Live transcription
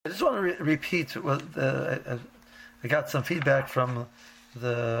just want to repeat what I got some feedback from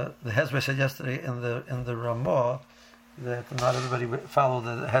the Hezbollah said yesterday in the Ramah that not everybody followed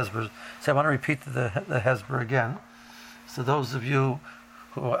the Hezbollah. So I want to repeat the Hezbollah again. So those of you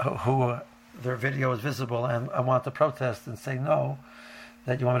who their video is visible and I want to protest and say no,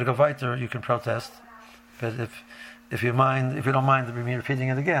 that you want me to go weiter, you can protest. But if you don't mind me repeating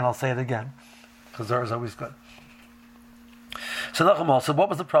it again, I'll say it again, because there is always good. So what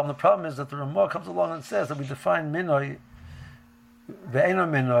was the problem? The problem is that the Ramah comes along and says that we define minoi, ve'eno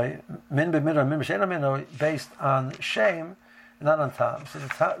minoi, min b'minoi, min b'she'eno minoi, based on shame and not on tam. So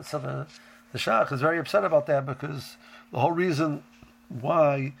the Shach is very upset about that, because the whole reason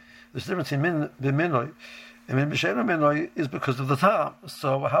why there's a difference in min b'minoi and min b'she'eno minoi is because of the tam.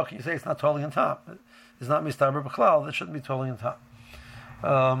 So how can you say it's not totally in tam? It's not mistaber b'klal. That shouldn't be totally in tam.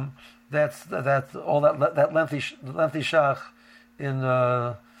 That's all that lengthy Shach in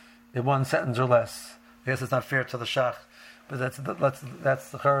one sentence or less. I guess it's not fair to the Shach, but that's the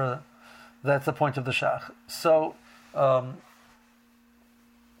point of the Shach. So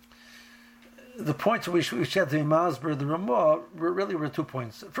the points we shared to Masber, the Ramah, were 2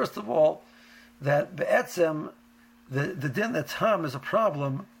 points. First of all, that be'etzem, the din that tam is a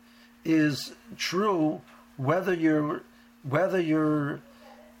problem is true whether you're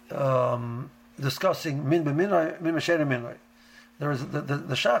discussing min b'minoi, min b'she'eno minoi. There is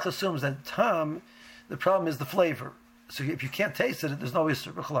the Shach assumes that tam, the problem is the flavor. So if you can't taste it, there's no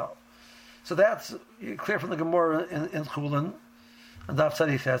isur b'chlal. So that's clear from the Gemara in Chulin and Daf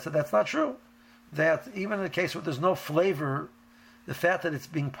Tzadif that that's not true. That even in a case where there's no flavor, the fact that it's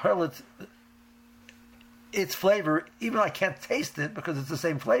being perlit, its flavor, even though I can't taste it because it's the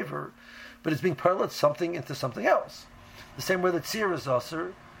same flavor, but it's being perlit something into something else. The same way that tzir is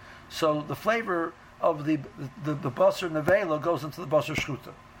usur, so the flavor of the basar nevela goes into the basar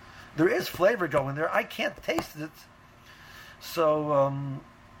shchuta. There is flavor going there. I can't taste it. So,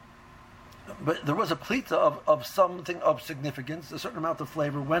 but there was a plita of something of significance. A certain amount of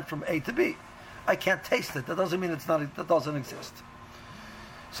flavor went from A to B. I can't taste it. That doesn't mean that doesn't exist.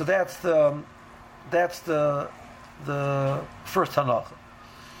 So that's the first hanacha.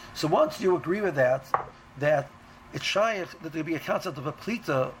 So once you agree with that it's shaykh that there be a concept of a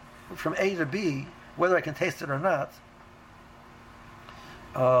plita from A to B, whether I can taste it or not.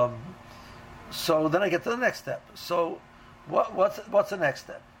 So then I get to the next step. So what's the next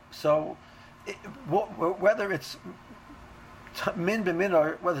step? So whether it's min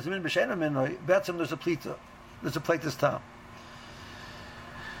b'minoi, whether it's min b'she'eno minoi, betzim there's a plita, there's a plate this time.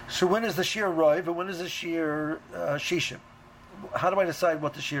 So when is the shear roiv and when is the shear shishim? How do I decide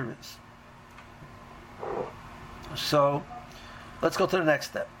what the shear is? So let's go to the next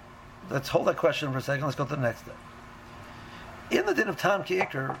step. Let's hold that question for a second. Let's go to the next step. In the din of tam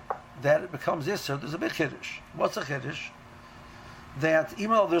ki'ikr, that it becomes isser, there's a big chiddush. What's a chiddush? That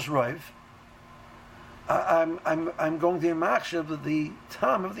even though there's roiv, I'm going to machshav the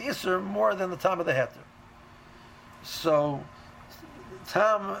tam of the isser more than the tam of the heter. So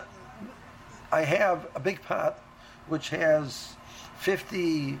tam, I have a big pot which has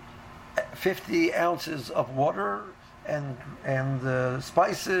 50 ounces of water and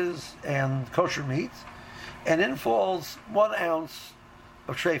spices and kosher meat, and in falls 1 ounce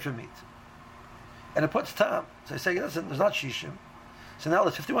of treifa meat, and it puts tam. So I say, listen, there's not shishim. So now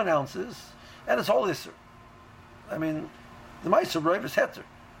there's 51 ounces, and it's all isser. I mean, the ma'aser roiv is heter.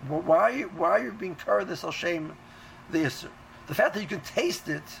 Why are you being carried this al shem the isser? The fact that you can taste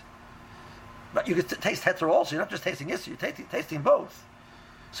it, but you can taste heter also. You're not just tasting isser; you're tasting both.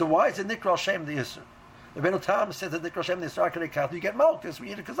 So why is it nikra al shem the isser? The Benu Tam says that nikra al shem the isser. You get milk as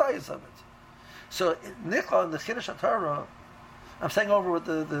we eat a kazayas of it. So nikra in the Chiddush HaTorah, I'm saying over what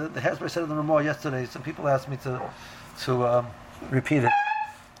the Hezbollah said in the Ramah yesterday. Some people asked me to repeat it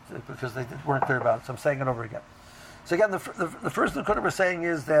because they weren't clear about it. So I'm saying it over again. So again, the first thing we're saying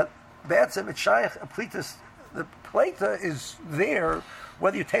is that B'etzem it's shaykh a plitas. The plata is there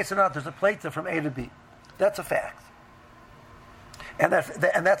whether you taste it or not. There's a plata from A to B. That's a fact, and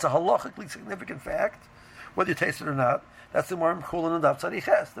that's a halachically significant fact, whether you taste it or not. That's the Morim Chulin and Daf Tzadif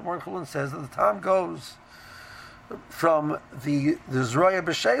Ches. The Morim Chulin says that the time goes from the zroya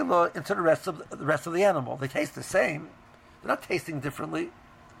b'sheila into the rest of the animal. They taste the same. They're not tasting differently.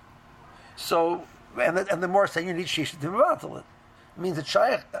 So, and the more saying you need shisha to mevatel it. It means that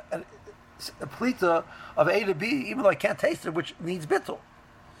shaykh a plita of A to B, even though I can't taste it, which needs bittul.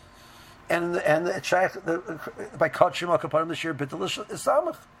 And the shaykh by kachim al kaparim the sheer bittul is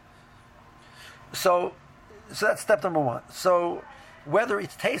samach. So that's step number one. So whether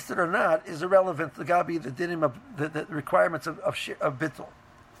it's tasted or not is irrelevant. The gabi the dinim of the requirements of bittul.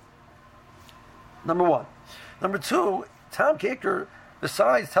 Number one. Number two, Tom Kicker,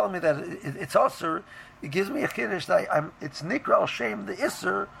 besides telling me that it's usher, it gives me a chiddush that it's nikra al shem the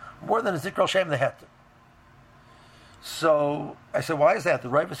isser more than it's nikra al shem the heter. So I said, why is that? The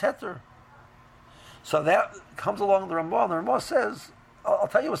Rav is heter. So that comes along the Ramah. The Ramah says, I'll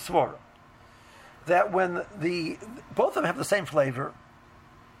tell you a svara, that when both of them have the same flavor,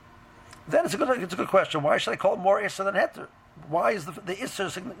 then it's a good question. Why should I call it more isser than heter? Why is the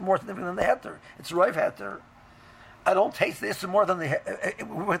isser more significant than the heter? It's Rav heter. I don't taste the isser more than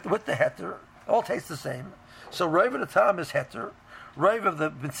with the heter. All taste the same. So Rav of the Tam is heter. Rav of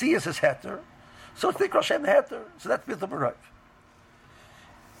the B'tzias is heter. So it's Nikra Shem the heter. So that's B'tzel B'Rav.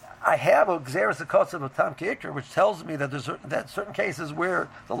 I have a Gzeres Akotzav of Tam Ki'ikr, which tells me that there's certain cases where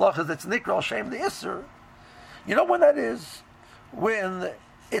the law is it's Nikra Shem the Isser. You know when that is? When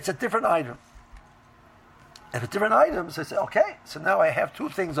it's a different item. If it's different items, I say, okay, so now I have two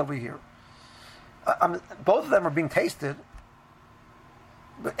things over here. Both of them are being tasted,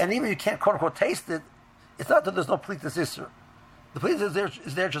 and even if you can't quote unquote taste it, it's not that there's no Plitas Isser. The Plitas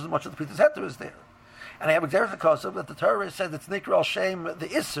is there just as much as the Plitas Heter is there. And I have a Gzeres Akotzav that the Torah says it's Nikra al Shem the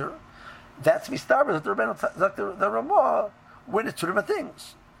Isser. That's Mistabra that the Ramah when it's two different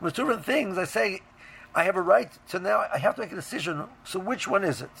things. When it's two different things, I say I have a right to now. I have to make a decision. So which one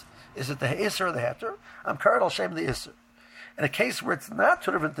is it? Is it the Isser or the Heter? I'm Karat al Shem the Isser. In a case where it's not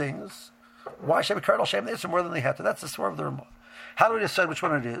two different things, why should I be Karat al Shem the Isser more than the Heter? That's the swerve of the Ramah. How do we decide which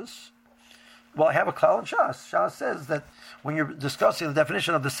one it is? Well, I have a klal in Shas. Shas says that when you're discussing the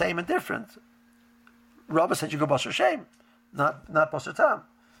definition of the same and different, Rabbah said you go basar shem, not basar tam.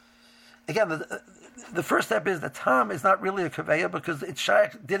 Again, the first step is that tam is not really a kaveya because it's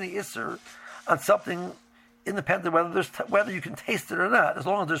shaykh dini iser on something independent whether you can taste it or not. As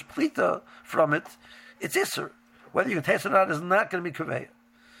long as there's plita from it, it's iser. Whether you can taste it or not is not going to be kaveya.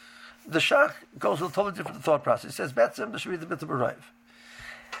 The shach goes with a totally different thought process. He says betzim there should be the bittul b'rayv.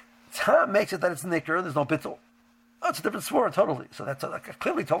 Tam makes it that it's nikr and there's no bittul. Oh, it's a different svara totally. So that's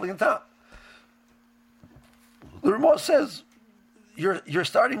clearly totally in tam. The Ramah says you're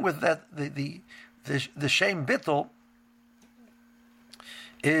starting with that the shame bittul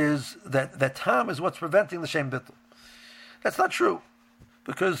is that tam is what's preventing the shame bittul. That's not true,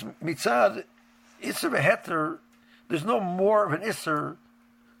 because mitzad isser v'heter, there's no more of an isser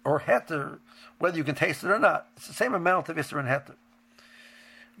or heter whether you can taste it or not. It's the same amount of isser and heter.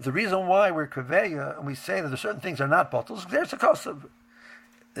 The reason why we're kaveya and we say that there are certain things are not bottles, there's a kosav.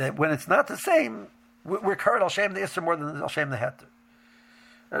 When it's not the same, we're current al shem the isser more than al shem the heter.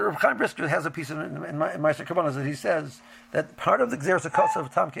 Rav Chaim Brisker has a piece in Ma'aser Kabbalah that he says that part of the Gzeres Akotzav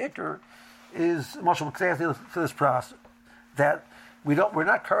of Tam Ki'ikr is Moshe B'Ksei for this process that we're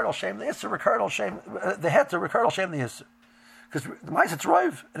not current al shem the isser, we're current al shem the heter, we're current al shem the isser. Because the mice it's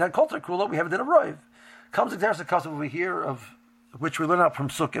roiv, and at Kol Kula we have a din of roiv. Comes the Gzeres Akotzav over here of which we learn out from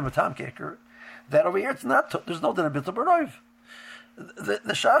Sukkim and Tam Ki'ikr, that over here there's no din of bittul b'roiv. The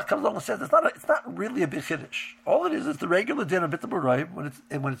Shach comes along and says it's not really a big chiddush. All it is the regular din of bittul b'roiv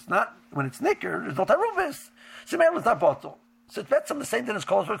when it's nicker, there's no taruvis. Simeon is not bottle. So it's betzim the same din as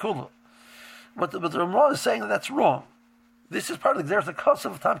kol kula. But the Ramah is saying that that's wrong. This is part of the Gzeres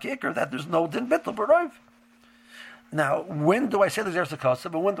Akotzav of Tam Ki'ikr that there's no din bittul b'roiv. Now, when do I say the Gzeres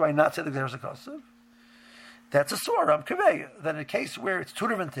Akotzav, and when do I not say the Gzeres Akotzav? That's a swara. I'm kaveya. That in a case where it's two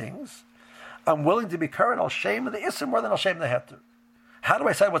different things, I'm willing to be current al shem the isser more than al shem the heter. How do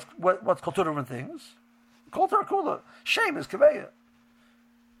I say what's called two different things? Kol Kula. Shem is kaveya.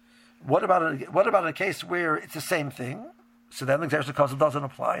 What about a case where it's the same thing? So then the Gzeres Akotzav doesn't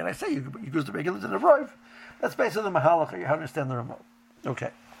apply, and I say you use the regular din of roiv. That's basically the mahalach. You understand the remote. Okay.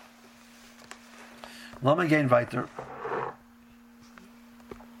 Let me gain weiter.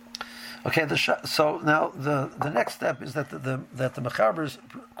 Okay, so now the next step is that the Mechabers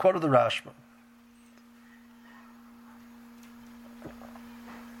quoted the Rashba.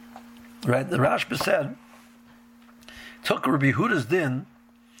 Right, the Rashba said, took Rabbi Yehuda's din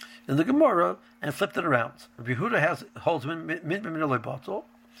in the Gemara and flipped it around. Rabbi Yehuda holds min b'minolei bottle,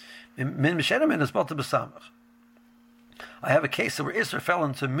 min mishena min is bottle b'samach. I have a case where Isser fell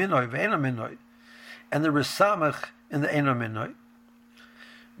into minoi ve'ena minoi, and there was samach in the ena minoi.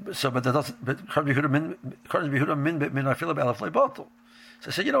 So, but that doesn't. But according to Yehuda, min I feel about a bottle. So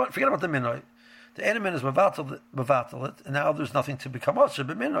I said, you know what? Forget about the minoi. The ena is mevatel it, and now there's nothing to become usher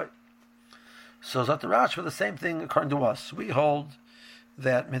but minoi. So Zat Rash for the same thing according to us. We hold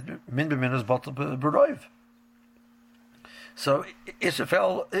that min b'min is bottle b'roiv. So Isser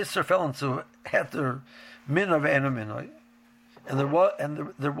fell into heter min of ena minoi, and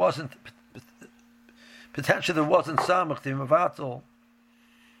there wasn't potentially there wasn't samach to mevatel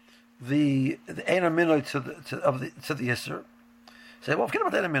the Ein Minoi to the Isser. Say, well, forget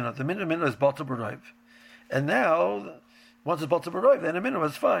about the Ein Minoi. The Minoi is Batal B'Roiv. And now, once it's Batal B'Roiv, the Ein Minoi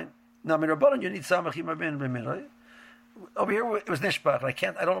is fine. Now, Mirabbanan, you need Samach Yimar Ben Minoi. Over here, it was Nishbach.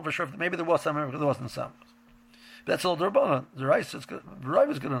 I don't know for sure. Maybe there was Samach, but there wasn't Samach. But that's all the Rabbanan. The rice is good. The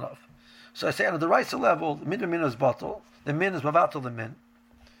B'Roiv is good enough. So I say, on the rice level, the Min is Batal. The Min is Mavatal the Min.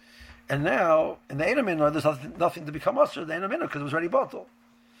 And now, in the Ein Minoi, there's nothing to become Usher, the Ein Minoi, because it was already Batal.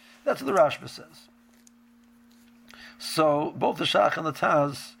 That's what the Rashba says. So both the Shach and the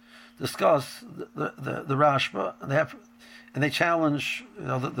Taz discuss the Rashba, and they challenge.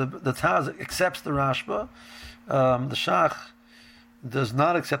 The Taz accepts the Rashba. The Shach does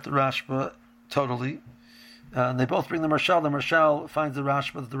not accept the Rashba totally. And they both bring the Marshal. The Marshal finds the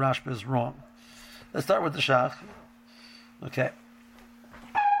Rashba that the Rashba is wrong. Let's start with the Shach. Okay.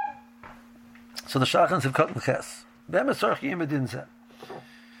 So the Shach and Sivkot L'Ches. B'emes Sorchi Yimedin Zeh.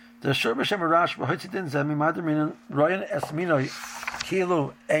 The Shur B'Shem Rashba Hoitzidin Zeh Mimadar Minan Royan Es Minoi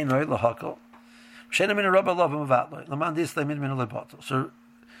Kilu Einoi L'Hakol Shena Minan Rabba Lov M'Vatloi L'man Dis Le Min Minan Le'Batel. So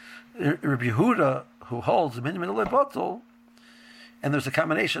Rabbi Yehuda, who holds Min Minan Le'Batel, and there's a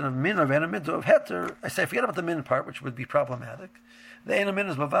combination of Min of and a Min of Heter. I say forget about the Min part, which would be problematic. The Ein Min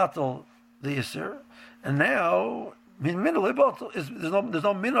is M'Vatel the Yisur, and now Min Minan Le'Batel is there's no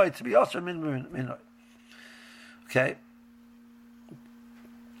Minoi to be Yasser Min Minoi. Okay.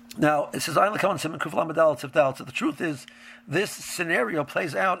 Now, it says, so the truth is, this scenario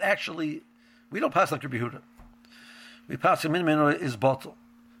plays out, actually, we don't pass like Rabbi Yehuda. We pass Min Minoi is Batal.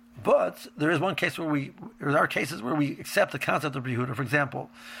 But there is one case there are cases where we accept the concept of Rabbi Yehuda. For example,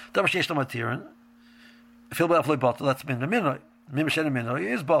 Davar Sheish Lo Matirin, Fil B'Alef Lo Batal, that's Min Minoi. Min B'Shen Minoi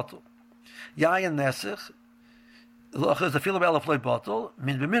is Batal. Yayin Nesich, L'Ach is the Fil B'Alef Lo Batal,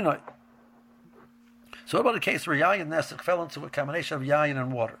 Min B'Minoi. So what about a case where Yayin Nesach fell into a combination of Yayin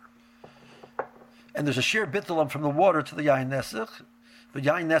and water? And there's a sheer bittulam from the water to the Yayin Nesach, but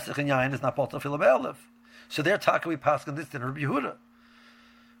Yayin Nesach and Yayin is not Batal Fil B'Alef. So there, Taka we pass on this din Rabbi Yehuda.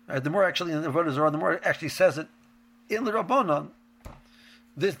 The more actually in the Avodah Zarah, the more it actually says it in the Rabbanon.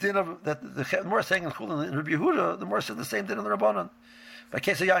 This din of that the more saying in Chulin in Rabbi Yehuda, the more says the same din in the Rabbanon. By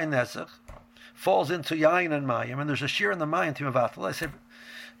case of Yayin Nesach falls into Yayin and Mayim, and there's a sheer in the Mayim to Mavatal. I say,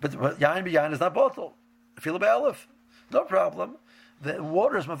 but Yayin b'Yayin is not Batal. Fil B'Alef, no problem. The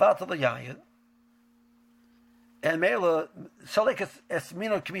water is Mavatal the Yayin. And Mela, Salek es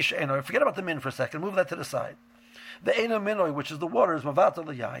Mino Kamisha Eno. Forget about the Min for a second, move that to the side. The Eno Minoi, which is the water, is Mavatal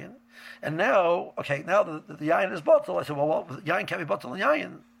the Yayin. And now, now the Yayin is Batal. I said, well, Yayin can't be Batal the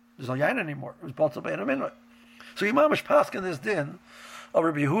Yayin. There's no Yayin anymore. It was Batal by Eno Minoi. So Imamish Paskin this din of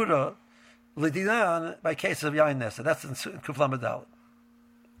Rabbi Yehuda, L'dinan, by case of Yayin Nesa. That's in Kufla Medalad.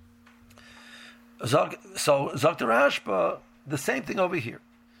 So Zok Rashba, the same thing over here.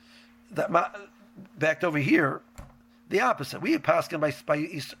 Back over here, the opposite. We paskin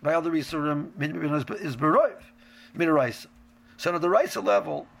by other Yisurim is B'Roiv, Minaraisa. So at the Raisa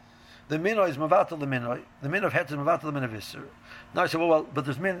level, the Minoi is Mavatal the Minoi, the Min of Het is Mavatal the Min of Yisur. Now I say, well, but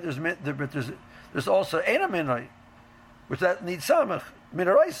there's also Ein Minoi, which that needs Samach,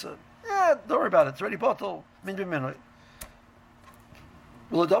 Minaraisa. Yeah, don't worry about it. It's already Batal, Min Minoi.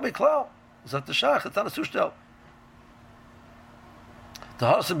 Well, don't be Klau. It's not the Shach, it's not a Sushtel. The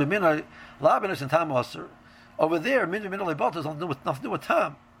Hasim b'Minoi, Labinus and Tam Haser. Over there, Min Minoi Batal has nothing to do with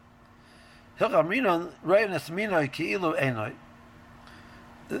Tam. Hilcham Rinon, Reyanes Minoi Ki'ilu Einoi.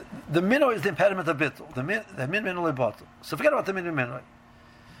 The Minoi is the impediment of Bittul. The Min Minoi Batal. So forget about the Min Minoi.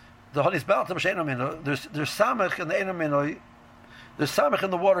 The Honis Baltam Sheino Minoi. There's Samach in the Eino Minoi. There's Samach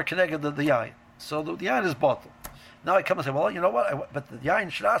in the water connected to the Yain. So the Yain is Batal. Now I come and say, well, you know what? But the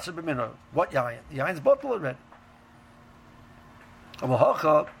Yain Shraser b'Minoi. What Yain? The Yain's Batal already.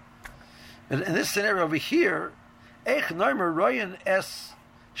 In this scenario over here, Eich Noimer Royan Es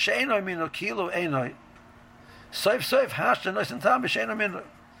She'enoi Minoi Kilo Einoi. Soif Hashta Nois and Tam B'She'enoi Minoi.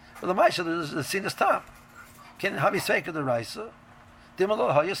 Well, the Maisha, there's the Sinus Tam. Can have his fake of the Raisa.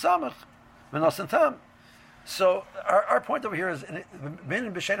 Dimalo Haya Samach. Menos and Tam. So our point over here is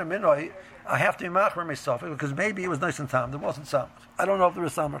Min B'She'enoi Minoi. I have to be machmer myself because maybe it was nice and Tam. There wasn't Samach. I don't know if there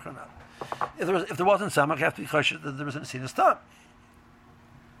was Samach or not. If there wasn't Samach, I have to be choshed that there was a Sinus Tam.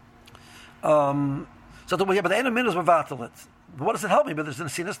 But the Ein Min is Mavatal it. But what does it help me? But there's an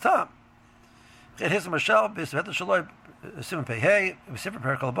Sinus Tam. Here's a Mashal, B'Svet Shaloi, Simon Pehei, Simon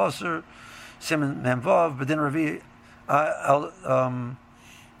Perikal Boser, Simon Memvav, Bedin Ravi, Al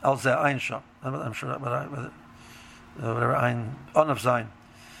Ze Ein Sham. I'm sure whatever Ein On of Zain,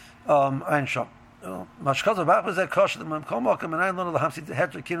 Ein Sham. Mashkaz of Bach was that Kosh the Mamkomok and Ein Lona the Hamsi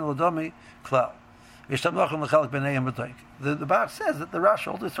Hetra Kino Lodomi Klau. The Bach says that the Rashi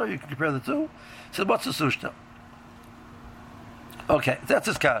holds this, you can compare the two. So what's the sushta? Okay, that's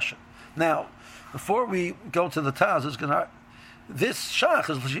his kasha. Now, before we go to the Taz, this shach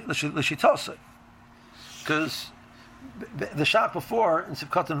is l'shitose, because the shach before in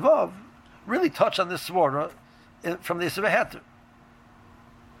Sivkot and Vav really touched on this svara from the Yisra Heter.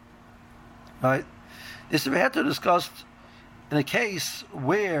 Right? The Yisra Heter discussed in a case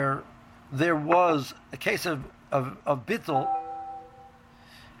where there was a case of bittul,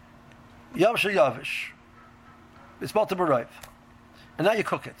 yavsh yavish. It's balta b'roiv, and now you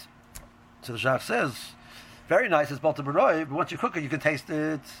cook it. So the shach says, very nice, it's balta b'roiv, but once you cook it, you can taste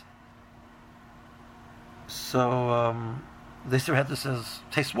it. So the Yisra Heter says,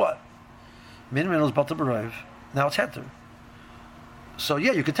 taste what? Min is balta b'roiv. Now it's heter. So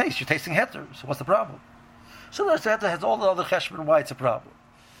yeah, you can taste. You're tasting heter. So what's the problem? So the Yisra Heter has all the other cheshbon why it's a problem.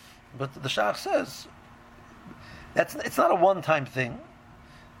 But the shach says it's not a one-time thing.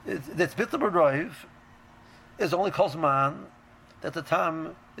 That's bittul b'roiv is only calls man that the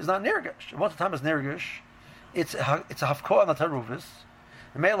tam is not nirgish. Once the tam is nirgish, it's a hafkoah on the taruvis.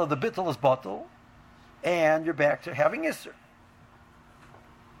 The male of the bittul is bottle, and you're back to having isser.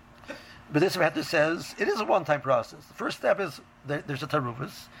 But this Heter says it is a one-time process. The first step is there's a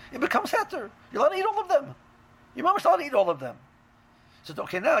taruvis. It becomes heter. You're allowed to eat all of them. Your mama's allowed to eat all of them. So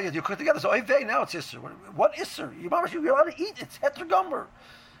okay, now you cook together. So Oyvei, now it's isser. What isser? You're allowed to eat. It's heter gumber.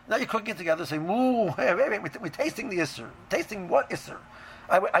 Now you're cooking it together. Say, moo. Hey, we're tasting the isser. Tasting what isser?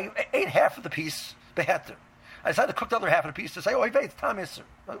 I ate half of the piece beheter. I decided to cook the other half of the piece to say, Oyvei, it's tam isser.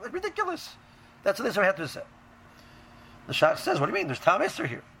 Ridiculous. That's what this Heter said. The shach says, what do you mean? There's tam isser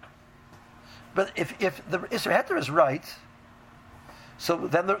here. But if the Isser Heter is right, so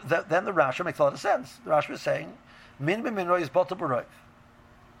then the Rashi makes a lot of sense. The Rashi is saying, min b'minoi is balta b'roiv.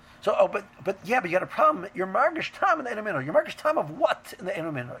 So, but you got a problem. You're margish tam in the enu. You're margish tam of what in the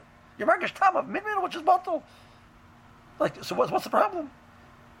enu? You're margish tam of min which is balta. Like, so what's the problem?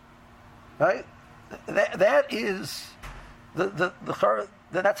 Right? That is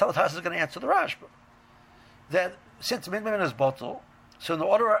that's how the Taz is going to answer the Rashba. That since min is balta, so in the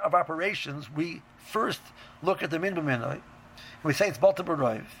order of operations, we first look at the min b'minoi. We say it's balta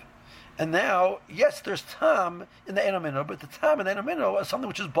b'roiv. And now, yes, there's tam in the enu, but the tam in the enu is something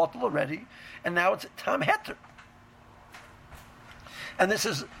which is bottled already, and now it's tam heter. And this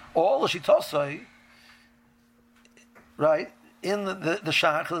is all the shitosai, right? In the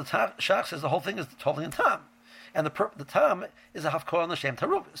shach, the shach says the whole thing is totally in tam, and the tam is a hafkoah on the shem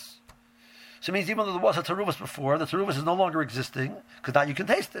taruvis. So it means even though there was a taruvis before, the taruvis is no longer existing because now you can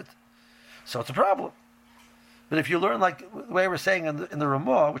taste it. So it's a problem. But if you learn like the way we're saying in the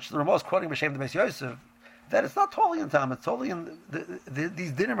Ramah, which the Ramah is quoting B'Shem the Beis Yosef, that it's not totally in time, it's totally in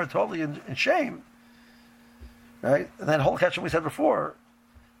these dinim are totally in shame, right? And that whole catch we said before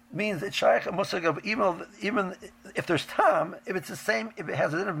means it's shaykh a musag of even if there's tam, if it's the same, if it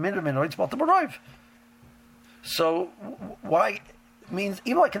has a din of min it's balta b'roiv. So why means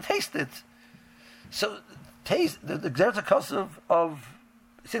even though I can taste it. So taste the exerta of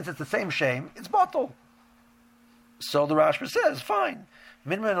since it's the same shame, it's bottle. So the Rashba says, fine,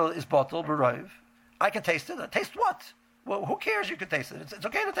 min is bottle b'roiv. I can taste it. Taste what? Well, who cares? You can taste it. It's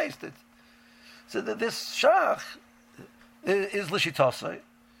okay to taste it. So this shach is l'shitosai,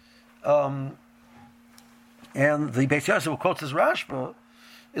 and the Beis Yosef who quotes his Rashba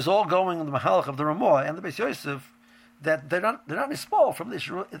is all going in the mahalach of the Ramah and the Beis Yosef that they're not nispo from the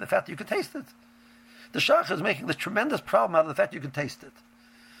fact that you can taste it. The shach is making this tremendous problem out of the fact you can taste it,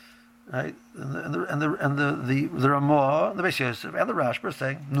 right? And the Ramah, the Beis Yosef, and the Rashba are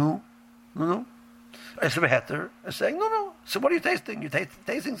saying no. Yisra Heter is saying no. So what are you tasting? You're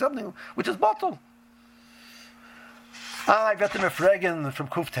tasting something which is bottled. I got the Mefregen from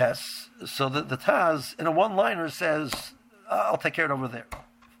Kuftes. So the Taz in a one-liner says, "I'll take care of it over there."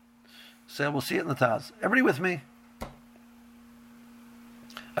 So we'll see it in the Taz. Everybody with me?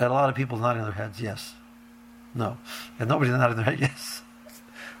 I had a lot of people nodding their heads, yes. No. And nobody nodding their head, yes.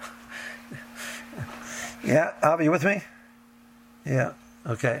 Yeah, Avi, you with me? Yeah,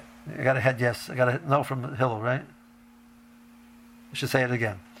 okay. I got a head yes. I got a no from Hillel, right? I should say it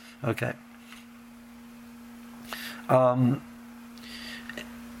again. Okay.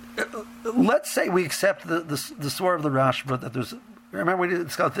 Let's say we accept the swear of the Rashba that there's. Remember, we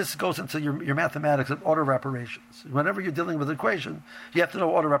discussed this goes into your mathematics of order of operations. Whenever you're dealing with an equation, you have to know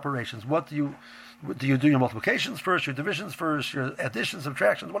order of operations. What do you do? Your multiplications first, your divisions first, your additions,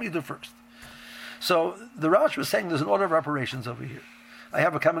 subtractions. What do you do first? So the Rashi was saying there's an order of operations over here. I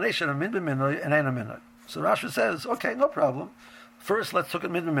have a combination of min b'minoi and ein minoi. So Rashi says, okay, no problem. First, let's look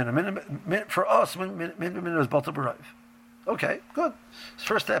at min b'minor. For us, min b'minor is batel b'rayv. Okay, good.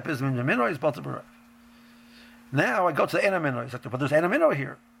 First step is min b'minor is batel b'rayv. Now I go to the ena minor. But there's ena minor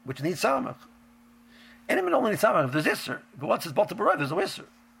here, which needs samach. Ena minor only needs samach if there's isser. But once it's batel b'rayv, there's no isser.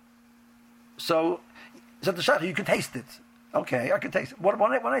 So the shach, you can taste it. Okay, I can taste it. What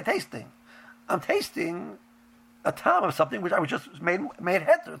am I tasting? I'm tasting a tam of something which I was just made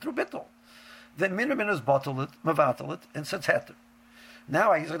heter through bittul. Then min b'minor is batel it, mavatel it, and sets heter.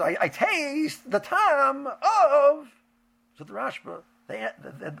 Now I taste the tam of. So the Rashba, they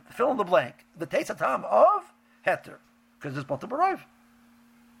fill in the blank. The taste of tam of heter, because it's batel b'rayv.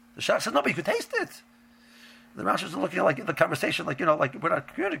 The Shach says no, but you could taste it. The Rashba is looking like the conversation, like we're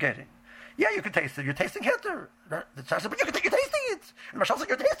not communicating. Yeah, you can taste it. You're tasting heter. The Shach says, but you're tasting it. And the Rashba says,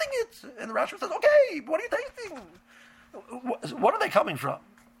 you're tasting it. And the Rashba says, okay, what are you tasting? What are they coming from?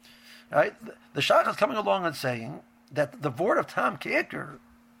 Right? The Shach is coming along and saying that the word of tam ke'ikr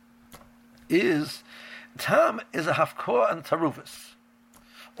is tam is a hafkoa and taruvus.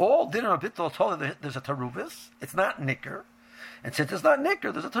 All dinner of bittul told there's a taruvus. It's not nicker, and since it's not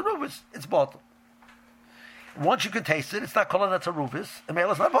nicker, there's a taruvus. It's bottle. Once you can taste it, it's not called a taruvus. And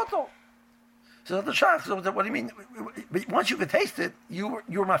it's not bottle. So the Shach. So what do you mean? But once you can taste it, you're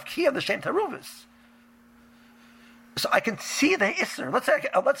mafkia the same taruvus. So I can see the isser. Let's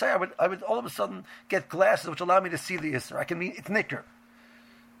say I would all of a sudden get glasses which allow me to see the isser. It's nicker.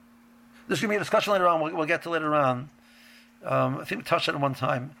 There's going to be a discussion later on. We'll get to later on. I think we touched on it one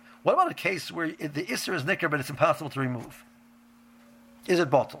time. What about a case where the isser is nicker, but it's impossible to remove? Is it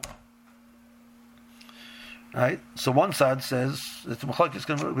bottle? Right. So one side says it's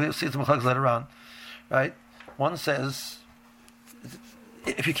machlokes. We'll see it's machlokes later on. Right. One says,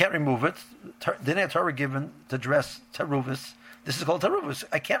 if you can't remove it, the Torah given to dress taruvus. This is called taruvus.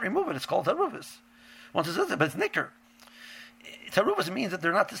 I can't remove it. It's called taruvus. One says, but it's nicker. Taruvus means that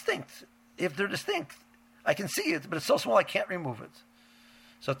they're not distinct. If they're distinct, I can see it, but it's so small I can't remove it.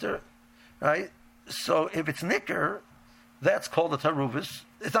 So right. So if it's nicker, that's called a taruvus.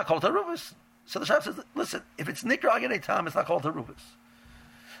 It's not called taruvus. So the Shach says, listen, if it's nicker aged tam, it's not called taruvus.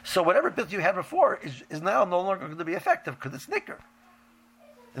 So whatever bit you had before is now no longer going to be effective because it's nicker.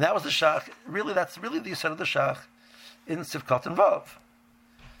 And that was the Shach. That's really the Yisod of the Shach in Sivkot and Vav.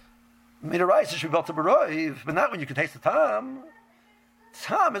 Midaraisa should be batel b'rayv, but not when you can taste the tam.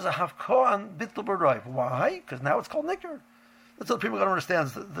 Tam is a hafkoa and bittul b'rayv. Why? Because now it's called nicker. That's what the Pri Megadim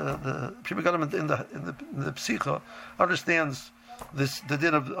understands. The Pri Megadim in the Psicha understands the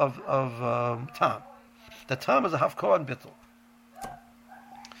din of tam. That tam is a hafkoa and bittul.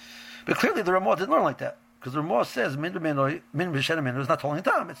 But clearly the Ramah didn't learn like that. Because the Ramah says, min b'shenim is not totally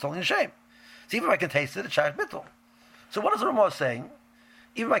tam, it's totally shame. So even if I can taste it, it's shaykh bittul. So what is the Ramah saying?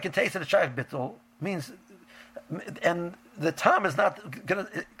 Even if I can taste it, it's shaykh bittul, means, and the tam is not going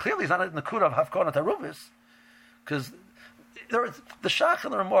to, clearly it's not in the kuda of hafkona taruvis, because the Shach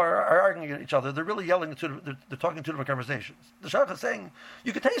and the Ramah are arguing at each other. They're really yelling, they're talking two different conversations. The Shach is saying,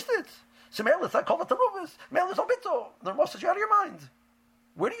 you can taste it. So Mel, it's not called a taruvis. Mel is no bittul. The Ramah says, you're out of your mind.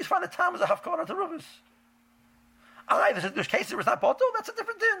 Where do you find the tam as a hafkona taruvis? There's cases where it's not bottle, that's a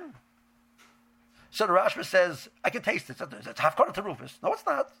different din. So the Rashba says, I can taste it. It's hafkona tarufis. No, it's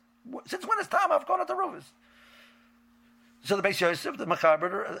not. Since when is tam hafkona tarufis? So the Beis Yosef, the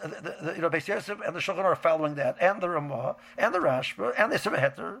Mechaber, the Beis Yosef and the Shulchan are following that, and the Ramah, and the Rashba, and the Isser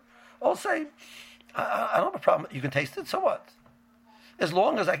Heter all say, I don't have a problem. You can taste it, so what? As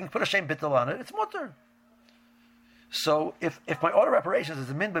long as I can put a shem bittul on it, it's mutter. So if my order of operations is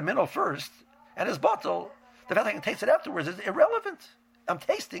a min b'minol first, and is bottle, the fact I can taste it afterwards is irrelevant. I'm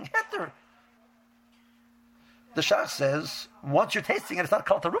tasting heter. The Shach says, once you're tasting it, it's not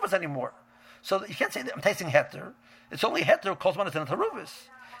called taruvas anymore. So you can't say that I'm tasting heter. It's only heter calls one it's in a taruvas.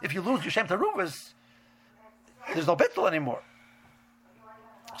 If you lose your shem taruvas, there's no bittul anymore.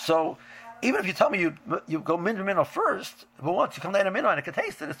 So even if you tell me you go min b'minol first, but once you come down a minol and I can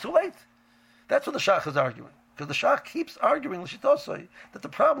taste it, it's too late. That's what the Shach is arguing. Because the Shach keeps arguing l'shitosoi that the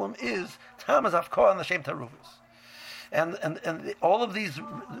problem is tam is afkoa and the shem taruvas, and all of these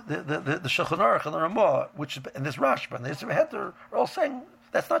the Shulchan Aruch and the Ramah, which and this Rashba and the Isser Heter are all saying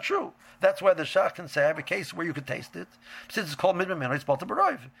that's not true. That's why the Shach can say I have a case where you could taste it since it's called midman it's batel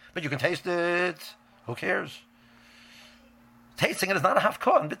b'rayv, but you can taste it. Who cares? Tasting it is not a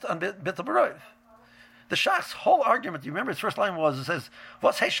hafkoa on batel b'rayv. The Shach's whole argument, you remember his first line was, it says,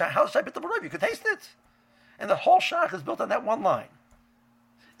 "What's hey Shach? How's Shach batel b'rayv? You can taste it." And the whole Shach is built on that one line.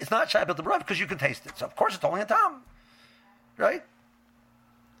 It's not Shach batel b'rayv because you can taste it. So of course it's only a tam, right?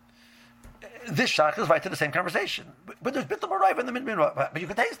 This Shach is right to the same conversation, but there's batel b'rayv in the min, but you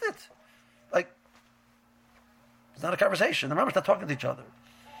can taste it. Like It's not a conversation. The Rambam's not talking to each other.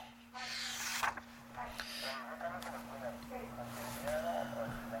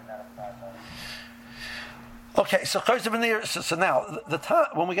 Okay, so now the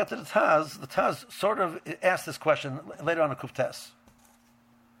Taz, when we get to the Taz sort of asked this question later on in Kuftes.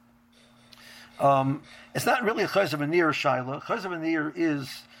 It's not really a Chayz of a Nir Shaila. Chayz of a Nir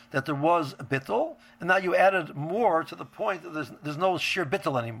is that there was a bittul, and now you added more to the point that there's no sheer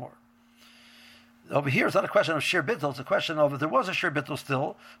bittul anymore. Over here, it's not a question of sheer bittul; it's a question of if there was a sheer bittul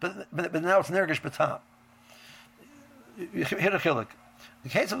still, but now it's nergish batam. Here the chiluk. The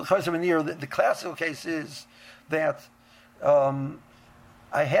case of the Chayz of a Nir, the classical case is that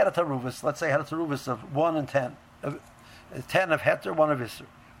I had a taruvis. Let's say I had a taruvis of 1 and 10, 10 of heter, 1 of iser.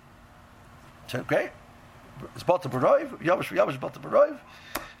 So okay, it's bought to barov. Yavish bought to barov.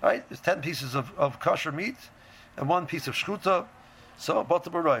 Right, it's 10 pieces of kosher meat and 1 piece of shkuta. So bought to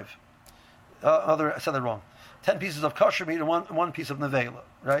barov. I said that wrong. 10 pieces of kosher meat and one piece of nevela.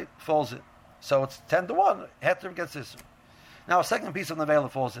 Right, falls in. So it's 10 to 1. Heter gets iser. Now a second piece of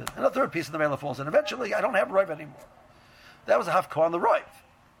nevela falls in, and a third piece of nevela falls in. Eventually, I don't have roiv anymore. That was a half on the roiv.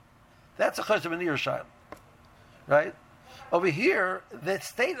 That's a chayz of a nir shayla, right? Over here, the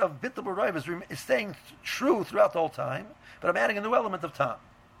state of bittul roiv is staying true throughout the whole time, but I'm adding a new element of time.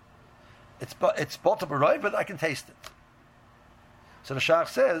 It's bittul roiv, but I can taste it. So the Shach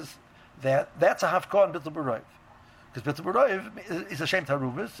says that that's a half on bittul roiv, because bittul roiv is a shame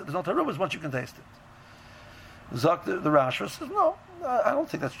taruvus. There's no taruvus once you can taste it. Zok the Rashba says, no, I don't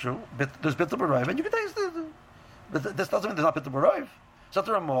think that's true. There's bittul b'roiv, and you can taste it. But this doesn't mean there's not bittul b'roiv. So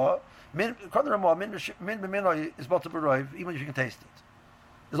the Ramah, min b'minoi is bittul b'roiv, even if you can taste it.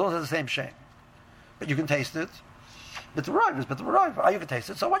 As long as it's the same shame. But you can taste it. Bittul b'roiv is bittul b'roiv. You can taste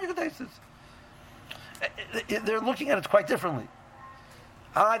it, so what? You can taste it. They're looking at it quite differently.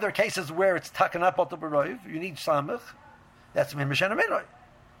 There are cases where it's taken up bittul b'roiv, you need samech, that's min b'shen minoi.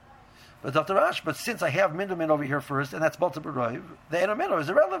 But Dr. Rash, but since I have Mindamin over here first, and that's Balta B'Roiv, the Enomino is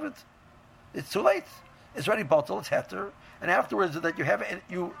irrelevant. It's too late. It's already Balta, it's Heter, and afterwards that you have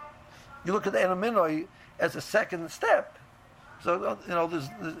you look at the Enomino as a second step. So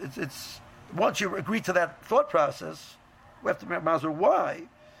it's once you agree to that thought process, we have to remember why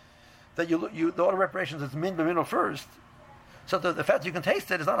that you the order of reparations is Min B'Mino first. So the fact you can taste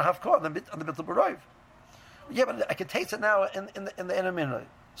it is not a half core on the Balta B'Roiv. Yeah, but I can taste it now in the Enomino.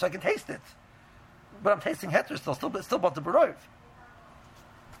 So I can taste it, but I'm tasting heter still bought the barov.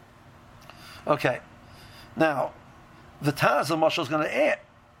 Okay, now the Taz of Moshe is going to add,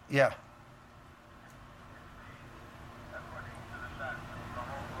 yeah.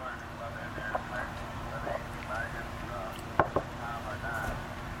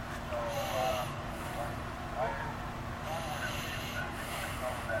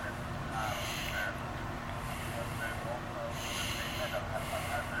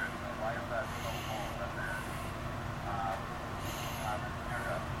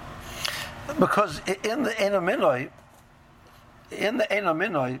 Because in the Einaminoi,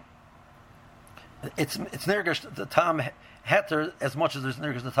 it's nirgish the tam heter as much as there's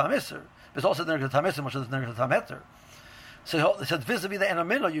nirgish the tam iser. But it's also nirgish the tam iser as much as there's nirgish the tam heter. So it says vis-a-vis the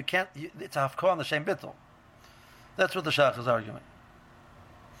Einaminoi, it's a hafkah on the same bittul. That's what the Shach is arguing.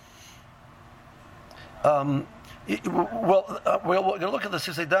 We're going to look at the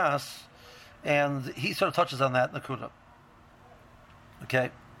Sisei Das, and he sort of touches on that in the Kuda.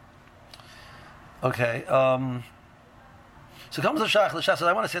 Okay, so comes the Shach says,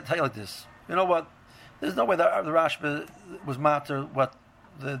 I want to tell you like this. You know what? There's no way that the Rashba was matter what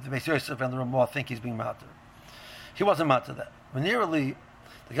the Beis Yosef and the Ramah think he's being matter. He wasn't matter that. When nearly,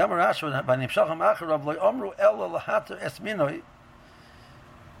 the Gamar Rashba, by Nimshacham Acharav, Loi Omru Ella Lahater Esminoi,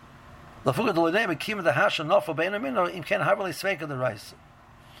 Lafuga Dolodei, Bekim the Hasha Nofo Beinaminoi, Im Ken Haverly Sveika the Rice.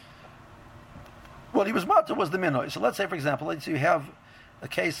 What he was matter was the Minoi. So let's say, for example, you have a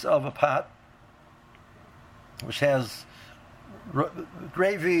case of a pot which has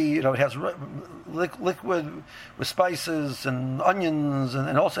gravy, it has liquid with spices and onions,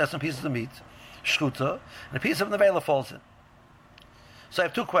 and also has some pieces of meat, shkuta, and a piece of nevela falls in. So I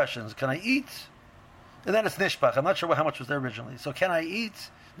have two questions. Can I eat? And then it's nishpach. I'm not sure how much was there originally. So can I eat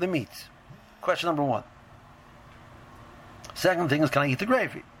the meat? Question number one. Second thing is, can I eat the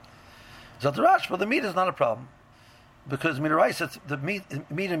gravy? So the Rashba, the meat is not a problem, because midaraisa, the meat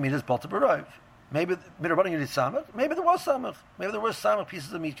is balta b'roiv. Maybe Midrabanan you need samach. Maybe there was samach. Maybe there was samach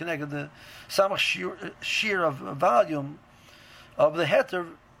pieces of meat connected. The samach shear of volume of the heter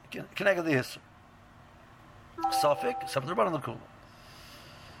connected the hisr. Safik, some Midrabanan the kula.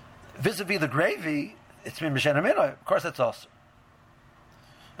 Vis-a-vis the gravy, it's min b'shen minoi. Of course, that's also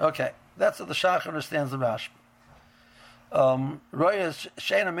okay. That's what the Shach understands the Rashba. Royas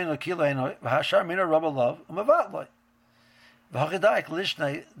Shana Mina Kilaino, Hashar Mina Rabbalov, Mavatloi. Vahidai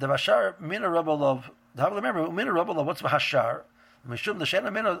Lishnei, the Hashar Mina Rabbalov. Remember, Mina Rabbalov, what's Hashar? Mishum the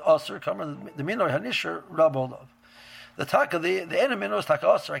Shana Mina Osir, the Mina Hanisher Rabbalov. The taka, the enemy knows taka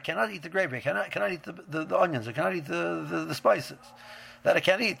osir. I cannot eat the gravy. I cannot eat the onions. I cannot eat the spices. That I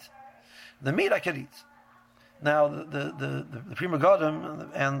can't eat. The meat I can eat. Now the Prima Godim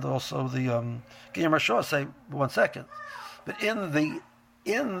and also the Ginyam Rashah say 1 second, but in the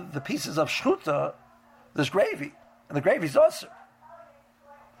pieces of shchuta there's gravy, and the gravy is osir.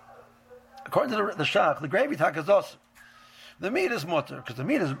 According to the shach, the gravy taka is osir. The meat is mutter because the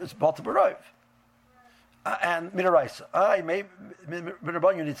meat is balta b'roiv. And minaraisa. Maybe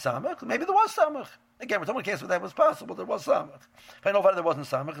you need samach. Maybe there was samach. Again, we're talking about a case where that was possible. There was samach. If I know whether there wasn't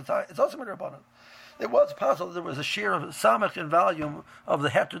samach, it's also minarabanan. It was possible there was a share of samach in volume of the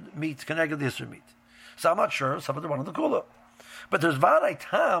heter meat connected to the isser meat. So I'm not sure. Some of the one of the kula, but there's vaday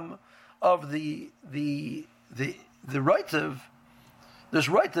tam of the roitiv. There's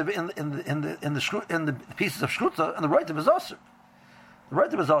roitiv in the pieces of shkuta, and the roitiv is aser. The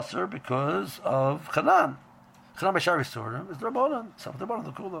right is aser because of Chanan. Chanan b'shari surim is the Rabbanan. Some of the Rabbanan,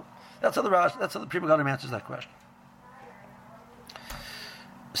 the Kula. That's how the Prima Godim answers that question.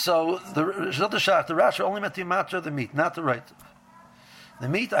 So the Rashi only meant the matra, the meat, not the right. The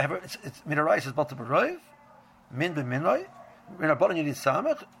meat I have it's minarice is balta b'roiv, min b'minoi. In Rabbanan you need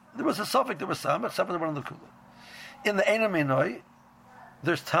samach. There was a suffix. There was samach. Some of the Rabbanan, the Kula. In the ena minoi,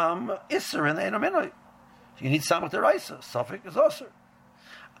 there's tam iser in the ena minoi. You need samach deraisa. Suffix is aser.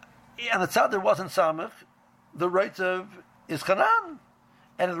 And the tzad there wasn't samach. The roitiv is chanan,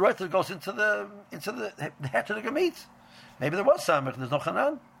 and the roitiv goes into the heter of the meat. Maybe there was samach. There's no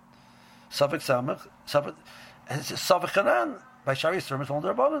chanan. Suffix samach. Suffix chanan by shari surim is only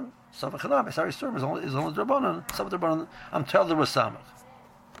the rabbanan. Suffix chanan by shari surim is only the rabbanan. Suffix the rabbanan. I'm told there was samach.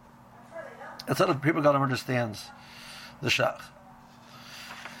 That's how the people got to understands the shach.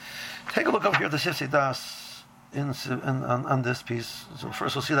 Take a look up here at the Sifsei Das. On this piece. So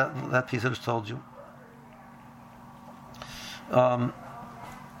first we'll see that piece I just told you. Ein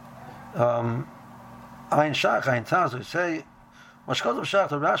Shach, Ein Taz, we say, Mashkodav Shach,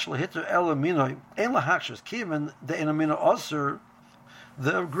 the Rashi Hitter Ela Minoi, Ein Lahakshas, Kiven, the Enamina Osir,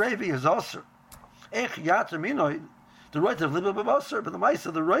 the gravy is Osir. Ech Yater Minoi, the right of Libba Osir, but the mice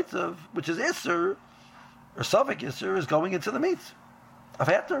of the right of, which is Isser, or Suffolk Isser, is going into the meat of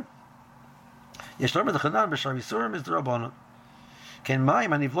Heter. Yeshler the Chanan b'shar Yisurim is the Rabbanon. Ken Mayim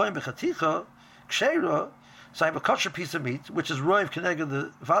anivloim b'chaticha ksheira. So I have a kosher piece of meat, which is roiv keneged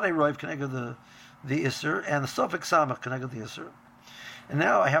the vade roiv keneged the iser, and the suffix samach keneged the iser. And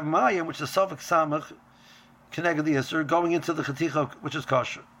now I have Mayim, which is suffix samach keneged the iser, going into the chaticha, which is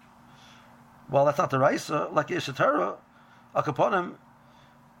kosher. Well, that's not the raisa, like Yishatara, akaponim,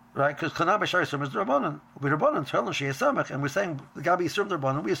 right? Because Chanan b'shar Yisurim is the Rabbanon. We Rabbanon tell them she is samach, and we're saying the Gabi Yisurim the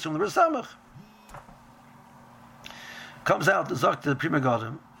Rabbanon. We assume there is samach. Comes out the Zok to the Prima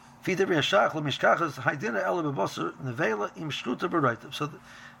Godim. So that's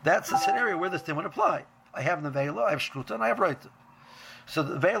the scenario where this thing would apply. I have Nevela, I have Shkuta, and I have Reita. So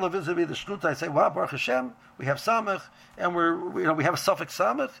the Vela vis-a-vis the Shkuta, I say, wow, Baruch Hashem, we have Samach, and we have a suffix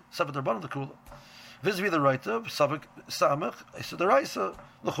Samach, Suffix Rabbanan the Kula. Vis-a-vis the Reita, suffix Samach, I said the Raisa,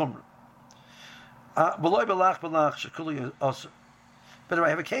 the Chumra. B'loi belach belach shekuli osir. But if I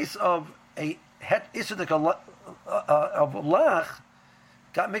have a case of a het isidik of lach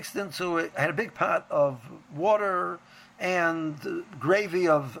got mixed into it. I had a big pot of water and gravy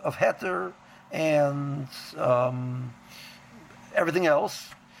of heter and everything else,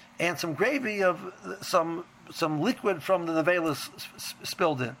 and some gravy of some liquid from the nevela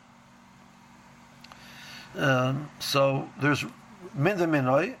spilled in. So there's min the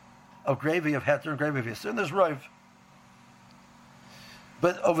minoi of gravy of heter and gravy of yisr, and there's roiv.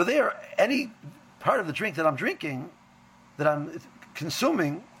 But over there, any part of the drink that I'm drinking, that I'm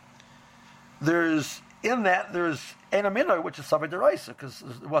consuming, there's enamino, which is savay deraisa, because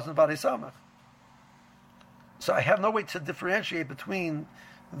it wasn't vadei samach. So I have no way to differentiate between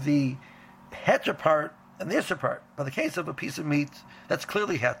the heter part and the isser part. By the case of a piece of meat, that's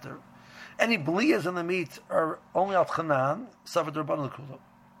clearly heter. Any bliyas in the meat are only al chanan, savay derban l'kulo.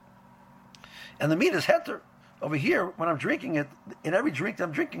 And the meat is heter. Over here, when I'm drinking it, in every drink that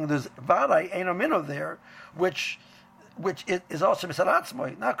I'm drinking, there's vadai enamino there, which it is also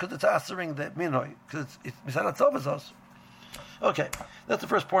misaratzmoy, not because it's answering the minoi, because it's misaratzov is also. Okay, that's the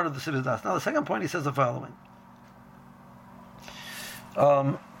first point of the Sivas Das. Now the second point, he says the following.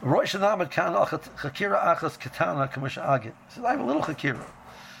 Roy Shanamad Kan Chakira Achas Katana Kamish Agit. He says, I have a little Chakira.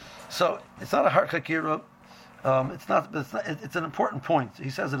 So it's not a hard Chakira. It's not. It's an important point. He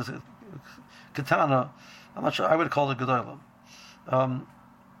says it as a katana. I'm not sure. I would call it gedolim.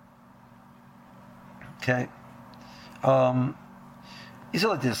 Okay. He said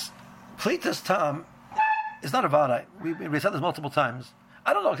like this: Plitas tam is not a vadai. We said this multiple times.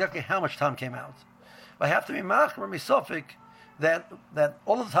 I don't know exactly how much time came out. But I have to be machmer misofik that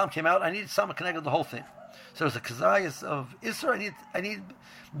all of the time came out. I need some connected the whole thing. So there's a kazayas of Isser. I need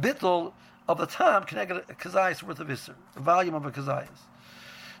bittul of the time connected a kazayas worth of Isser, the volume of a kazayas.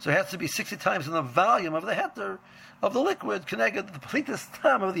 So it has to be 60 times in the volume of the heter of the liquid connected the completest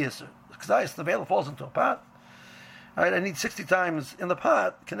time of the Isser. The kazayas, the veil falls into a pot. All right, I need 60 times in the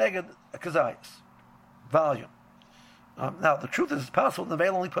pot connected a kazayas volume. Now the truth is, it's possible the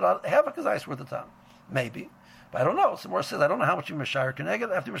veil only put out half a kazayas worth of time, maybe. But I don't know. So Mor says, I don't know how much you Mashar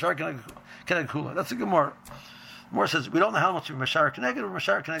Keneged. After Mashar Keneged Kula. That's a good Mor. Mor says, we don't know how much you Mashar Keneged or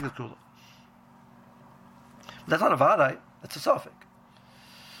Mashar Keneged Kula. But that's not a Vadai. That's a Sophic.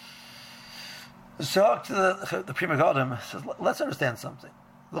 So to the Prima Godim says, let's understand something.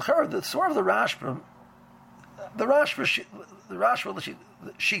 The sword of the Rashba, the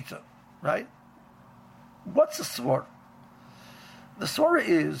Shita, right? What's the sword? The sword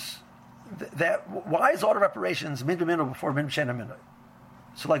is that why is order of operations min b'mino before min b'shen minoi?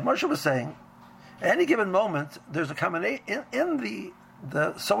 So, like Moshe was saying, at any given moment, there's a combination in the.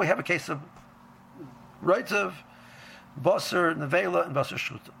 So we have a case of rights of basar nevela and basar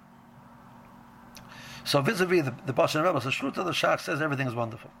shruta. So vis-a-vis the basar nevela, basar shruta, the shach says everything is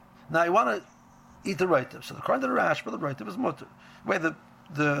wonderful. Now you want to eat the rightav. So according to the Rash, but the rightav is mutter. Where the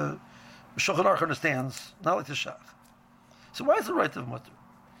Shulchan Aruch understands, not like the shach. So why is the rightav mutter?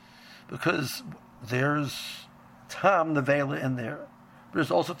 Because there's tam nevela in there, but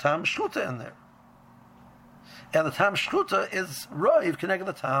there's also tam shruta in there, and the tam shruta is roiv connected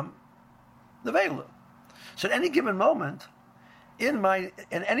to the tam nevela. So at any given moment,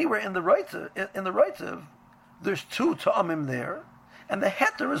 anywhere in the rightav, there's two ta'amim there, and the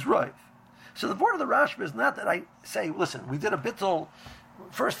heter is roiv. So the word of the Rashba is not that I say, listen, we did a bittul.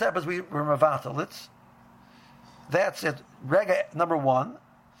 First step is we were mavatal. That's it. Rega number one.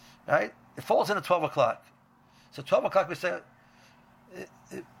 Right? It falls in at 12 o'clock. So 12 o'clock we say,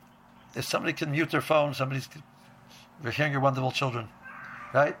 if somebody can mute their phone, you're hearing your wonderful children.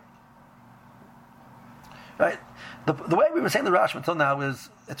 Right? Right? The way we've been saying the Rashi until now is,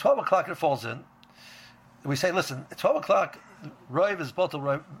 at 12 o'clock it falls in. We say, listen, at 12 o'clock, Roiv is Botel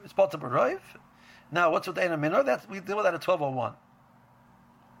Roiv. Now, what's with the Eina Minor? We deal with that at 12:01.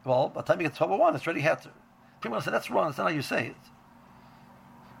 Well, by the time you get 12:01, it's already Heter. People say, that's wrong, that's not how you say it.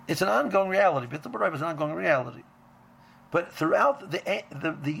 It's an ongoing reality. Bittul b'roiv is an ongoing reality. But throughout the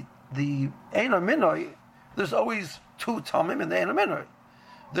Eina Minoi, there's always two Tamim in the Eina Minoi.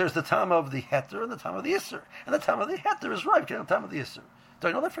 There's the time of the Heter and the time of the Isser. And the time of the Heter is right, the time of the Isser. Do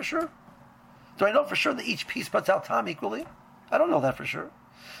I know that for sure? Do I know for sure that each piece puts out Tam equally? I don't know that for sure.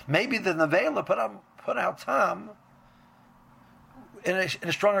 Maybe the Nevela put out Tam in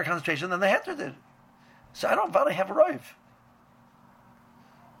a stronger concentration than the Heter did. So I don't validly have a Roiv.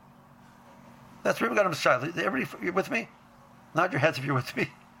 That's where we got him child. Everybody, you're with me? Nod your heads if you're with me.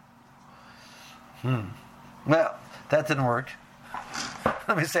 Well, that didn't work.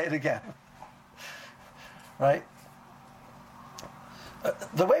 Let me say it again. Right?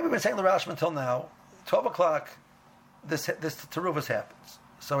 The way we've been saying the Rashba until now, 12 o'clock, this Teruvas happens.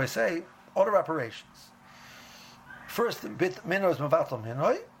 So I say, order operations. First, bit minor is Mavatal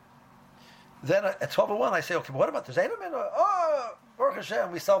Minoi. Then at 12:01, I say, okay, but what about the Zayna Minoi? Oh, Baruch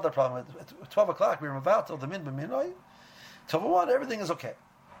Hashem, we solved that problem. At 12 o'clock, we were Mavatal, the Min B'Minoi. 12:01, everything is okay.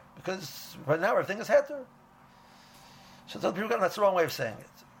 Because right now, everything is Heter. So that's the wrong way of saying it.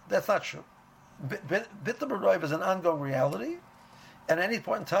 That's not true. Bittul b'roiv is an ongoing reality, and at any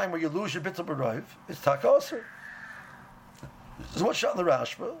point in time where you lose your bittul b'roiv, it's takaoser. So what's shot in the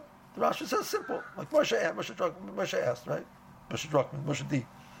Rashba? The Rashba says simple, like Moshe asked, right? Moshe Druckman, Moshe D.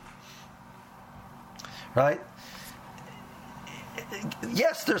 Right?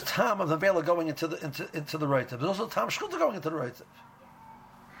 Yes, there's Tam of the Vela going into the Reitiv. There's also Tam Shkuta going into the Reitiv.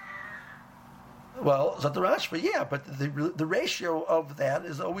 Well, is that the Rashba? Yeah, but the ratio of that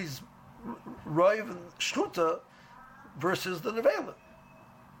is always Roiv and Shkuta versus the Nevela.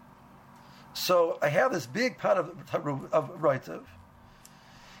 So I have this big pot of Reitiv,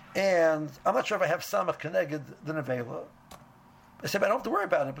 and I'm not sure if I have Samach Keneged the Nevela. I said, but I don't have to worry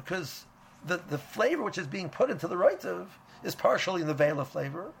about it because the flavor which is being put into the Reitiv is partially the Nevela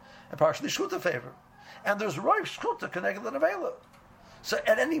flavor and partially Shkuta flavor. And there's Roiv Shkuta Keneged the Nevela. So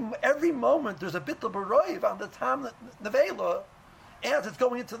at every moment there's a bittul b'roiv on the tam nevela, as it's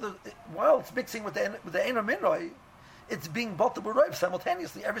going into while it's mixing with the Eina Minoi, it's being both the Roiv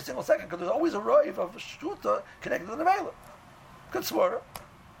simultaneously every single second, because there's always a Roiv of Shruta connected to the Nevela. Good swara.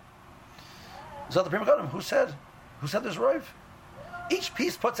 So the Pri Megadim, who said there's Roiv? Each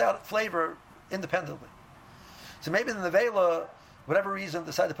piece puts out flavor independently. So maybe the Nevela, whatever reason,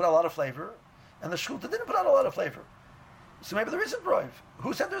 decided to put out a lot of flavor, and the Shruta didn't put out a lot of flavor. So maybe there isn't Roiv.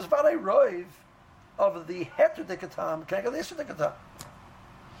 Who said there's Vadai Roiv of the Heter Dikatam connected to the Isser Dikatam?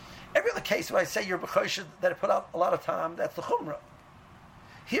 Every other case, when I say you're b'choshed that it put out a lot of time, that's the chumrah.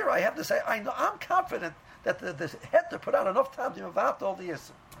 Here, I have to say, I'm confident that the heter put out enough time to mevat all the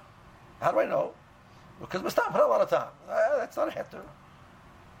yisr. How do I know? Because Mustam put out a lot of time. That's not a heter.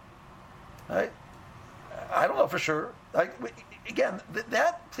 Right? I don't know for sure. Again,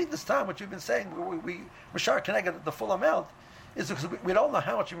 that this time, what you've been saying, we mashar connected the full amount, is because we don't know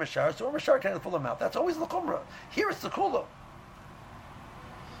how much you mashar, so we're mashar connected the full amount. That's always the chumrah. Here, it's the kula.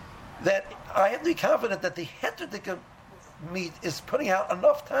 That I have to be confident that the heter meat is putting out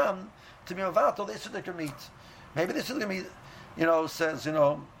enough time to be avato the isser meat. Maybe the isser meat, says,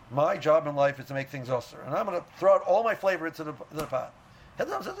 my job in life is to make things usher, and I'm going to throw out all my flavor into the pot.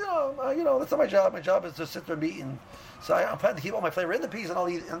 Heter says, that's not my job. My job is to sit there and eat, and so I'm planning to keep all my flavor in the piece, and I'll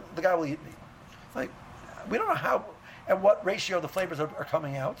eat, and the guy will eat me. Like, we don't know how and what ratio the flavors are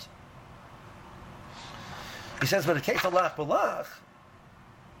coming out. He says, but in the case of lach b'lach,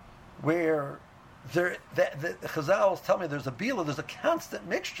 where the Chazals tell me there's a bila, there's a constant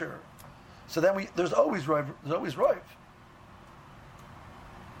mixture. So then there's always roiv.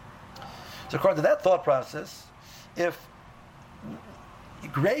 So according to that thought process, if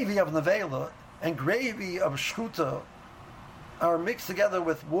gravy of nevela and gravy of shchuta are mixed together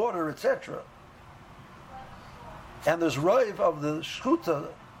with water, etc., and there's roiv of the shchuta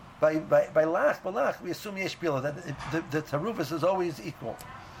by lach balach, we assume yesh bila, that the tarufas is always equal.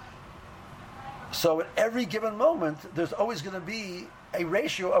 So at every given moment, there's always going to be a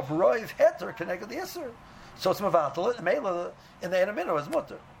ratio of roiv heter connected to the isser. So it's mevatel, mela in the enamino is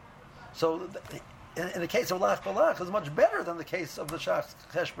mutter. So in the case of lach balach, is much better than the case of the shach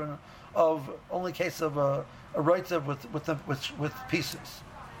cheshbon of only case of a roitzev with pieces.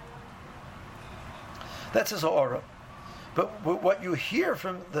 That's his aura. But what you hear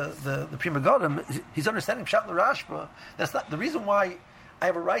from the Pri Megadim, he's understanding Pshat l'Rashba. That's not the reason why I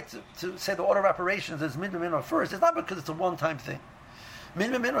have a right to say the order of operations is min b'minor first. It's not because it's a one-time thing.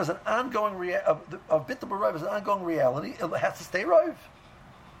 Min b'minor is an ongoing of bit b'roiv is an ongoing reality. It has to stay roiv,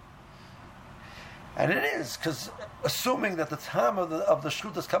 and it is, because assuming that the time of the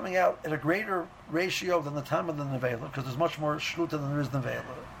shruta is coming out at a greater ratio than the time of the nevela, because there's much more shruta than there is nevela.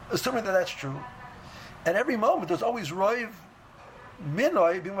 Assuming that that's true, at every moment there's always roiv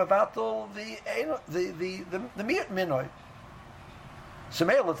minoi being mevatel the miyut minoi. So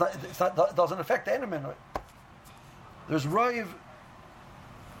male, it doesn't affect the enemy. There's roiv.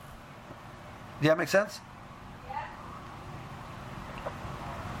 Does that make sense?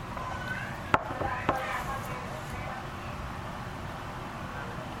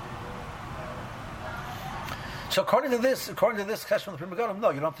 So according to this question of the Pri Megadim,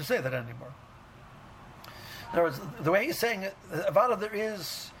 no, you don't have to say that anymore. In other words, the way he's saying it, Avada, there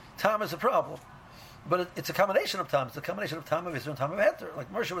is time is a problem. But it's a combination of time. It's a combination of time of Israel and time of Heter,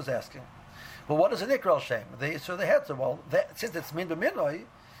 like Moshe was asking. Well, what is a Nikral Shem? The Israel, the Heter. Well, since it's Min B'Minoi,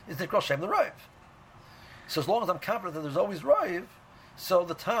 is Nikral Shem the Roiv. So as long as I'm confident that there's always Roiv, so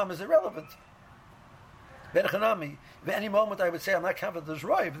the time is irrelevant. Berchanami. If at any moment I would say I'm not confident there's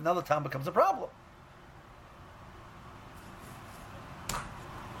Roiv, now the time becomes a problem.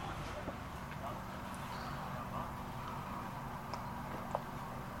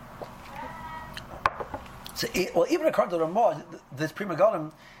 So, well, even according to the Ramah, this Pri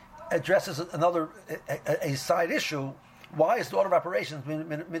Megadim addresses another a side issue. Why is the order of operations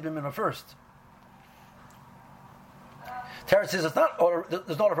mid first? Terence says it's not order.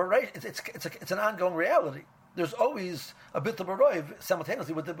 There's no order of operations. It's an ongoing reality. There's always a bit of baroiv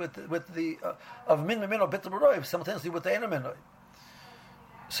simultaneously with the of min or bit of baroiv simultaneously with the enaminoi.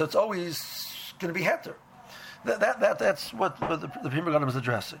 So it's always going to be heter. That's what the Pri Megadim is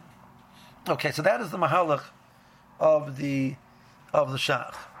addressing. Okay, so that is the mahalach of the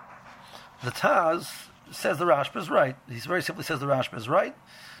shach. The Taz says the Rashba is right. He very simply says the Rashba is right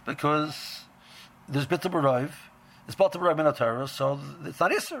because there's bit of baroiv, it's bit of baroiv minotaros, so it's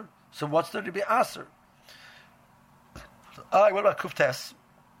not iser. So what's there to be aser? What about kuftes?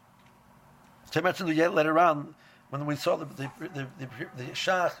 So I mentioned later on when we saw the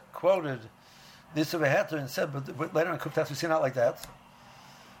shach quoted this of a heter and said, but later on kuftes we see not like that.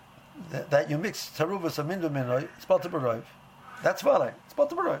 That you mix taruvas of min b'minoi, it's bal baroiv. That's valid. It's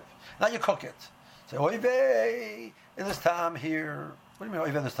Balta B'Roiv. Now you cook it. Say, oy vey, in this time here. What do you mean,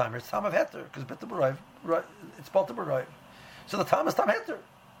 oy vey, in this time here? It's time of Heter, because Balta B'Roiv, it's Balta B'Roiv. So the time is time Heter.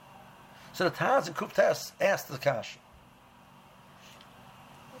 So the Taz and Kuftes asked the Kash.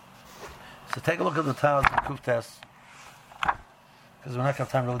 So take a look at the Taz and Kuftes, because we're not going to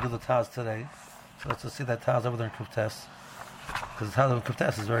have time to really do the Taz today. So let's just see that Taz over there in Kuftes, because the Taz of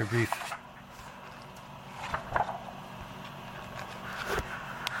Kuftes is very brief.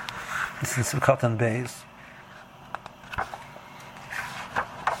 This is Sukkot and Beis.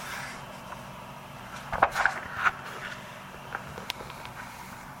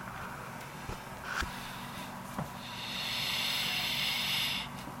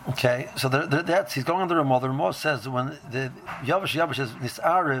 Okay, so that's he's going under a mother. Mo says when the Yavish is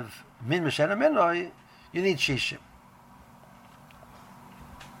Nisarev min Mishena Minoi, you need Shishim.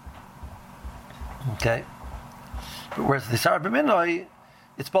 Okay, but whereas Nisarev Minoi,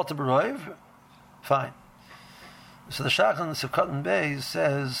 it's Balta B'Roiv, fine. So the Shach and the Sukkot and Beis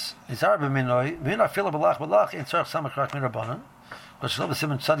says Nisarev Minoi, Minoi Fila Balach Balach in Tzarech Samakrak Mirabanan, but Shalom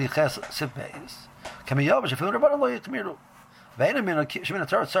Simon Tzadi Ches Siv Beis. Kami Yavish if Mirabanan lo Yitmiru. Ve'ena Minoi Shemina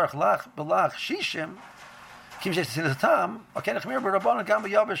Tzarech Tzarech Lach Balach Shishim. Kim Shesh Sin Tam. Okay, Nechmir B'Rabanan Gam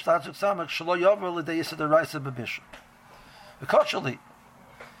Yavish Tatzuk Samak Shlo Yavel L'Dei Yisad Deraisa B'Bishul. V'Kochali.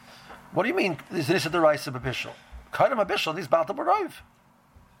 What do you mean? Is this the Deraisa B'Bishul? Kaidam B'Bishul. These Balta B'Roiv.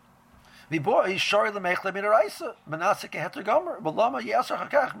 V'Boy Shori L'Mechle Min Deraisa. Menasik Heter Gomer. V'Lama Yasser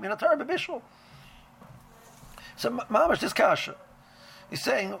Hakach Min Atar B'Bishul. So Mamash this kasha. He's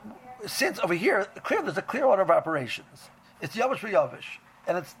saying since over here clear there's a clear order of operations. It's Yavish V'Yavish,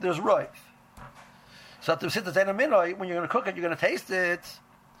 and there's Roiv. So to sit the minoi, when you're going to cook it, you're going to taste it,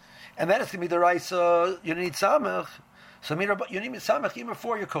 and then it's going to be the rice. You need samach, so you need samach even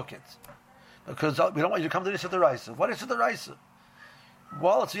before you cook it, because we don't want you to come to this at the rice. What is the rice?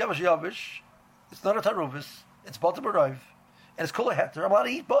 Well, it's Yavish Yavish. It's not a taruvis. It's Balta B'Roiv, and it's kula heter. I'm allowed to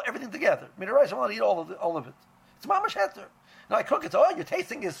eat everything together. Rice, I'm allowed to eat all of it. It's mamash heter. Now I cook it. Oh, you're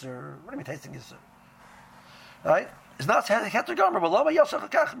tasting Yisr. What do you mean tasting Yisr? Right? It's not heter gomer, but lama yosach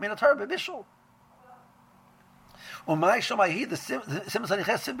hakach min atar b'bishul. Umay shomayhi the simas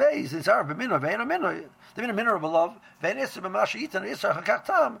haniches beis is our b'minor ve'ena minor the minor beloved ve'en iser b'mashi itan iser hakach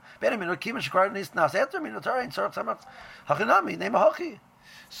tam ve'ena minor kimen shkar nis nas heter min atar in tzarach samach hachinami name hachi.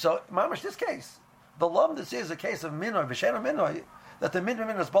 So mamash this case the lum this is a case of minor v'shena minor that the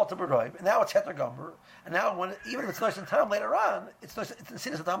minor is Balta B'Roiv and now it's heter gomer and now when even if it's nice in time later on it's nice it's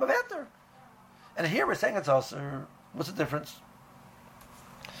in the time of heter and here we're saying it's also. What's the difference?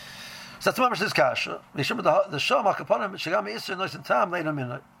 So that's mamash this kasha. The shom hakaponim shegam iser nois in tam leina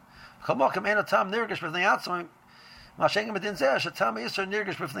minut. Chamokim ena tam nirgish b'fnei atzmai. Mashengim edin zeh shetam iser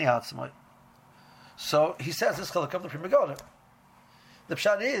nirgish b'fnei atzmai. So he says this chalak of the Pri Megadim. The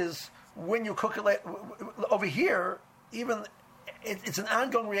pshat is when you cook it over here, even it's an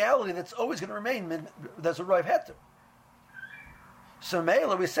ongoing reality that's always going to remain. There's a rive heter. So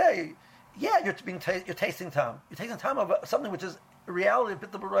Meila we say. Yeah, you're tasting tam. You're tasting tam of something which is a reality of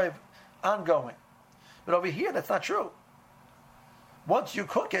Balta B'Roiv ongoing. But over here, that's not true. Once you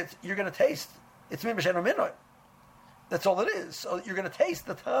cook it, you're going to taste. It's min b'shen minoi. That's all it is. So you're going to taste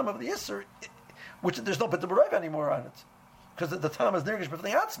the tam of the Yisr, which there's no Balta B'Roiv anymore on it. Because the tam is nirgish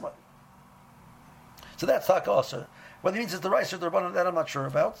b'fnei atzma. So that's tak also. Whether he means it's the rice or the rabbanon, that I'm not sure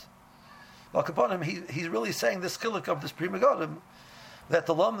about. Well, upon him, he's really saying this chiluk of this Pri Megadim, that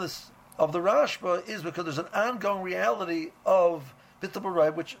the lumnus of the Rashba is because there's an ongoing reality of Balta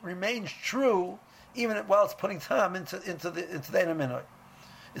B'Roiv which remains true even while it's putting time into the Einaminoi.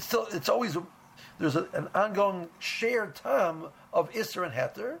 It's always there's an ongoing shared time of Isser and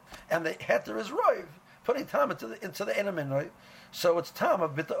Heter, and the Heter is Roiv, putting time into the Einaminoi. So it's time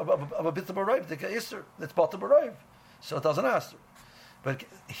of a Balta B'Roiv, the Isser, that's Balta B'Roiv. So it doesn't ask. But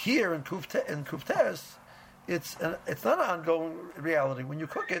here in Kuftes, it's not an ongoing reality. When you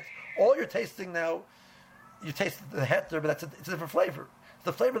cook it, all you're tasting now, you taste the heter, but it's a different flavor.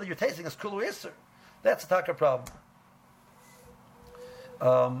 The flavor that you're tasting is kulu iser. That's a taka problem.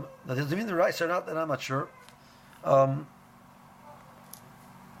 Does it mean the rice or not? Then I'm not sure.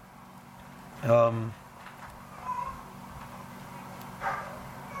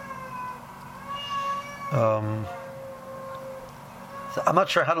 So I'm not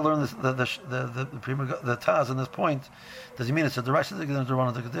sure how to learn this, the Taz on this point. Does he mean it's a direction to the one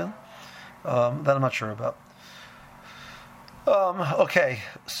of the Gedin? That I'm not sure about. Okay,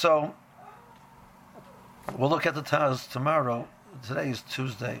 so we'll look at the Taz tomorrow. Today is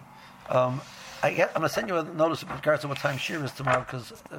Tuesday. I'm going to send you a notice with regards to what time Shir is tomorrow, because